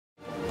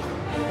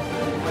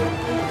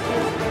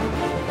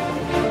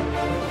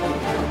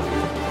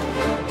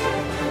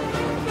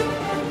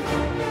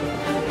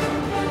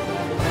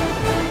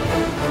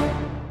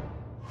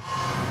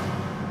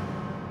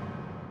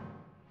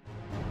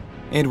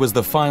It was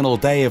the final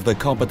day of the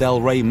Copa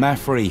del Rey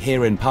MAPFRE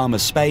here in Palma,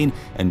 Spain,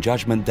 and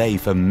judgment day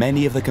for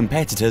many of the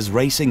competitors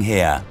racing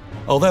here.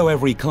 Although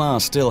every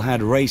class still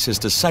had races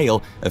to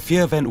sail, a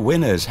few event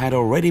winners had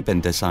already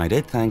been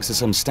decided thanks to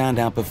some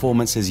standout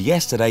performances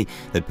yesterday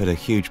that put a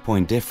huge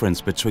point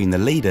difference between the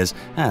leaders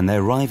and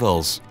their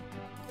rivals.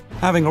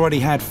 Having already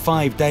had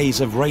 5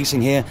 days of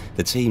racing here,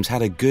 the teams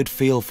had a good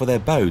feel for their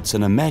boats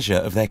and a measure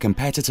of their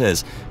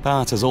competitors,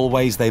 but as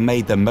always they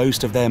made the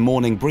most of their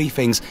morning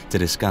briefings to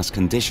discuss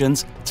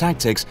conditions,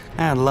 tactics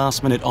and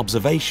last-minute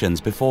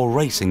observations before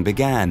racing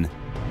began.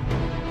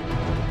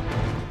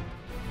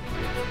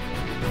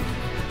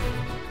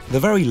 The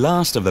very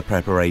last of the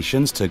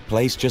preparations took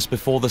place just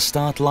before the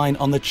start line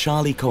on the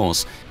Charlie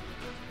course.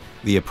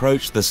 The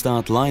approach to the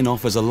start line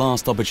offers a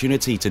last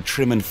opportunity to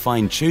trim and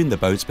fine-tune the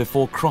boats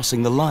before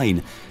crossing the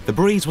line. The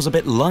breeze was a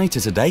bit lighter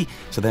today,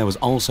 so there was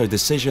also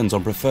decisions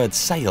on preferred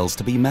sails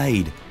to be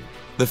made.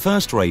 The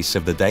first race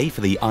of the day for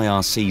the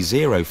IRC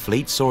 0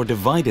 fleet saw a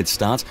divided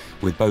start,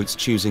 with boats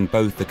choosing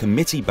both the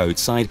committee boat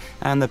side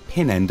and the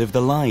pin end of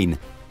the line.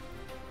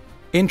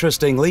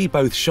 Interestingly,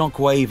 both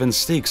Shockwave and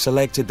Stig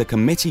selected the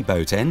committee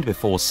boat end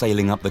before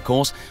sailing up the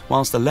course,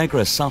 whilst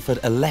Allegra suffered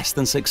a less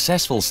than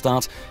successful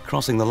start,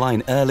 crossing the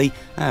line early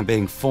and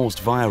being forced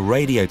via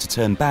radio to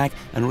turn back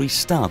and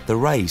restart the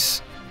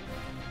race.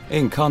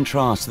 In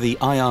contrast to the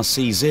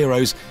IRC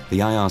Zeros, the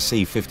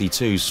IRC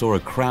 52 saw a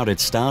crowded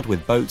start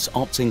with boats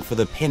opting for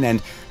the pin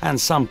end and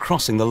some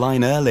crossing the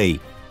line early.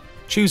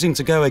 Choosing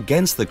to go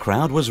against the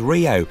crowd was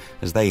Rio,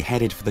 as they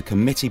headed for the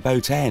committee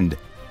boat end.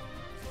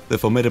 The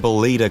formidable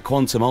leader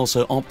Quantum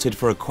also opted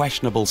for a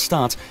questionable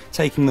start,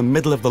 taking the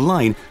middle of the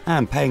line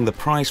and paying the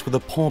price with a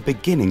poor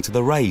beginning to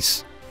the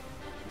race.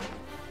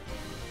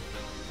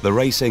 The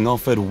racing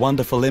offered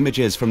wonderful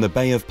images from the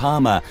Bay of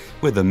Palma,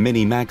 with the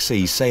Mini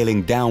Maxi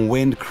sailing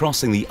downwind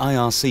crossing the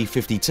IRC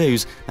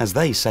 52s as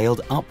they sailed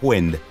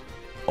upwind.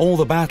 All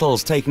the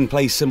battles taking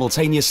place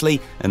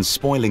simultaneously and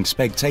spoiling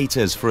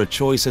spectators for a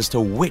choice as to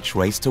which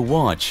race to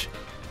watch.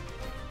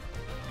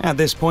 At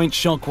this point,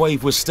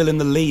 Shockwave was still in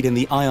the lead in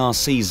the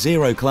IRC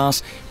 0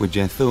 class, with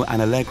Jethu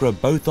and Allegra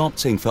both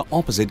opting for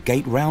opposite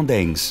gate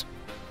roundings.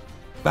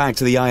 Back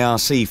to the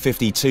IRC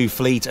 52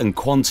 fleet, and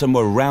Quantum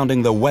were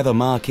rounding the weather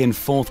mark in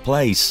 4th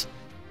place.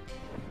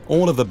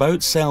 All of the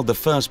boats sailed the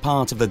first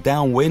part of the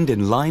downwind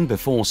in line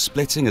before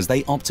splitting as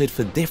they opted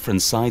for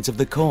different sides of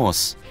the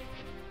course.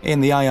 In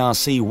the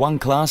IRC 1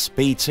 class,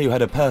 B2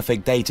 had a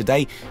perfect day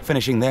today,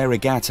 finishing their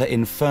regatta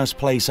in 1st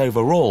place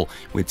overall,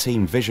 with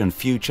Team Vision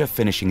Future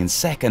finishing in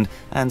 2nd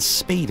and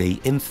Speedy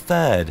in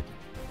 3rd.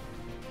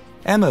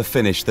 Emma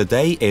finished the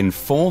day in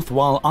 4th,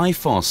 while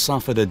IFOS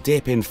suffered a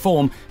dip in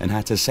form and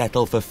had to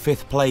settle for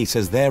 5th place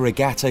as their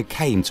regatta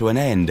came to an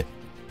end.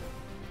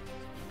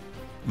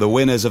 The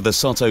winners of the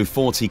Soto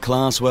 40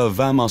 class were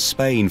Mallorce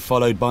Spain,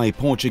 followed by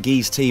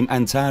Portuguese team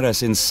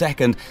Antares in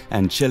 2nd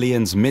and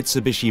Chilean's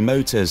Mitsubishi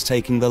Motors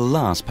taking the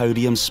last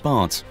podium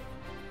spot.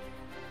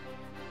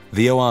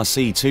 The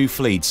ORC2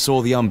 fleet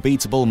saw the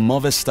unbeatable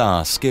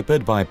Movistar,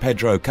 skippered by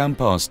Pedro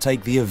Campos,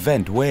 take the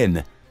event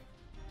win.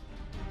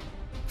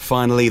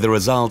 Finally, the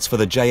results for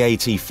the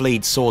J80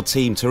 fleet saw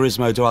Team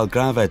Turismo do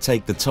Algarve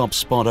take the top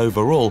spot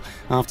overall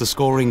after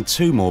scoring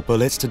 2 more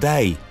bullets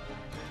today.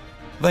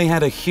 They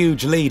had a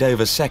huge lead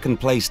over 2nd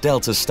place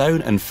Delta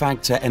Stone and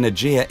Factor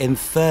Energia in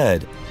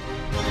 3rd.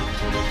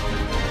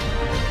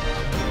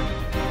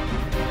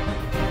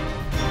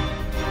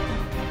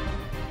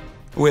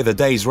 With the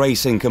day's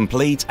racing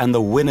complete and the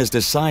winners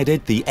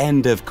decided, the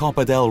end of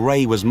Copa del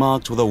Rey was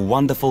marked with a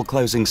wonderful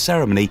closing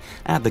ceremony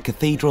at the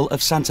Cathedral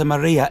of Santa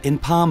Maria in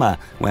Palma,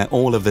 where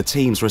all of the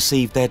teams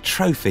received their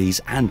trophies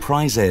and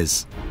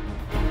prizes.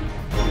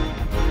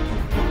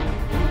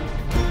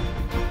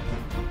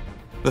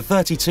 The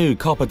 32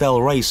 Copa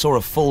del Rey saw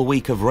a full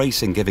week of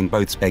racing, giving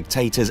both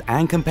spectators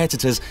and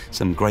competitors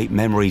some great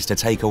memories to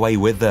take away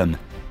with them.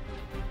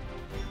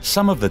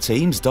 Some of the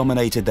teams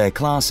dominated their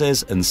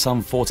classes and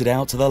some fought it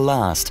out to the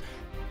last.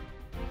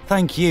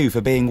 Thank you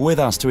for being with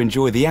us to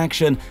enjoy the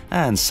action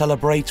and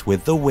celebrate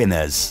with the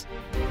winners.